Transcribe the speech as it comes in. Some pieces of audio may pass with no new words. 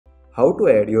How to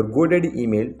add your GoDaddy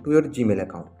email to your Gmail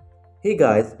account. Hey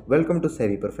guys, welcome to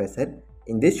Savvy Professor.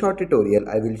 In this short tutorial,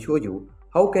 I will show you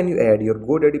how can you add your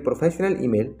GoDaddy professional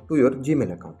email to your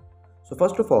Gmail account. So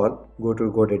first of all, go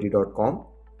to godaddy.com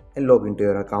and log into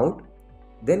your account.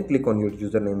 Then click on your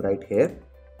username right here.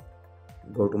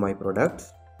 Go to My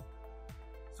Products.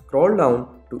 Scroll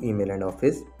down to Email and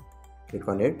Office. Click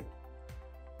on it.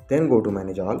 Then go to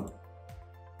Manage All.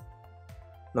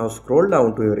 Now scroll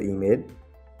down to your email.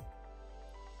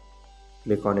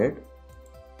 Click on it.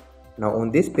 Now on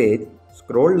this page,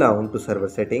 scroll down to Server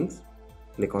Settings.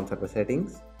 Click on Server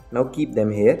Settings. Now keep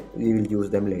them here. We will use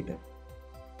them later.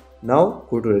 Now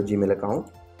go to your Gmail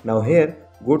account. Now here,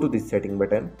 go to this setting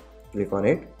button. Click on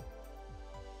it.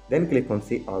 Then click on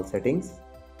See All Settings.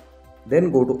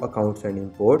 Then go to Accounts and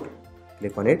Import.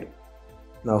 Click on it.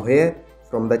 Now here,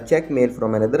 from the check mail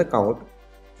from another account,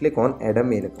 click on Add a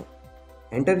Mail account.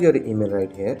 Enter your email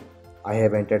right here. I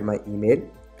have entered my email.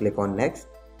 Click on Next.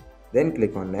 Then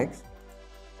click on Next.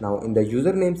 Now in the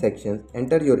username section,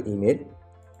 enter your email.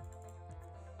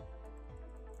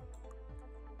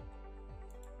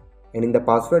 And in the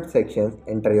password section,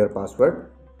 enter your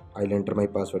password. I'll enter my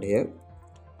password here.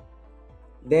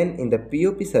 Then in the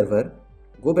POP server,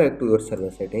 go back to your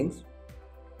server settings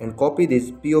and copy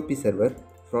this POP server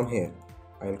from here.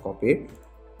 I'll copy it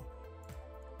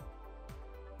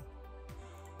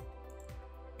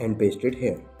and paste it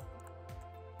here.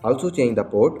 Also change the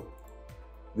port,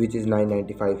 which is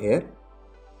 995 here.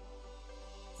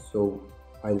 So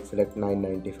I'll select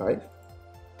 995.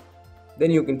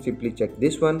 Then you can simply check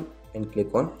this one and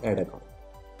click on Add Account.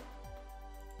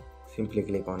 Simply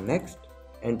click on Next.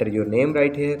 Enter your name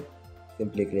right here.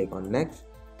 Simply click on Next.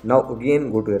 Now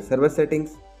again go to your server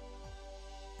settings.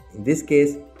 In this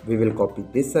case, we will copy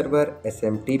this server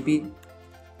SMTP.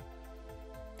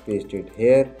 Paste it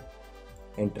here.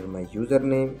 Enter my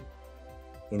username.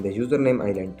 In the username,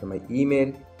 I'll enter my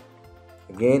email.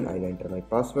 Again, I'll enter my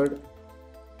password.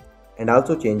 And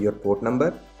also change your port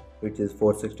number, which is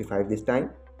 465 this time.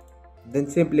 Then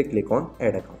simply click on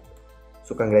Add Account.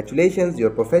 So congratulations, your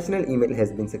professional email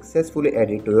has been successfully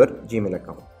added to your Gmail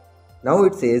account. Now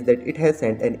it says that it has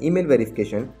sent an email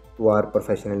verification to our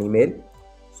professional email.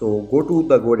 So go to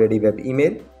the GoDaddy web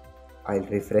email. I'll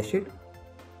refresh it.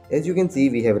 As you can see,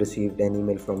 we have received an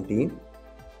email from team.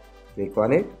 Click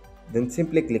on it. Then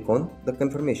simply click on the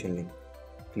confirmation link.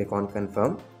 Click on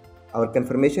Confirm. Our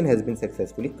confirmation has been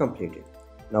successfully completed.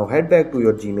 Now head back to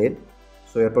your Gmail.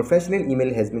 So your professional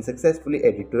email has been successfully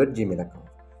added to your Gmail account.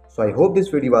 So I hope this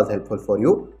video was helpful for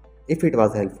you. If it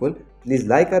was helpful, please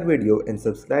like our video and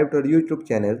subscribe to our YouTube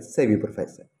channel Savvy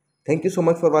Professor. Thank you so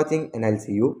much for watching and I'll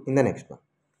see you in the next one.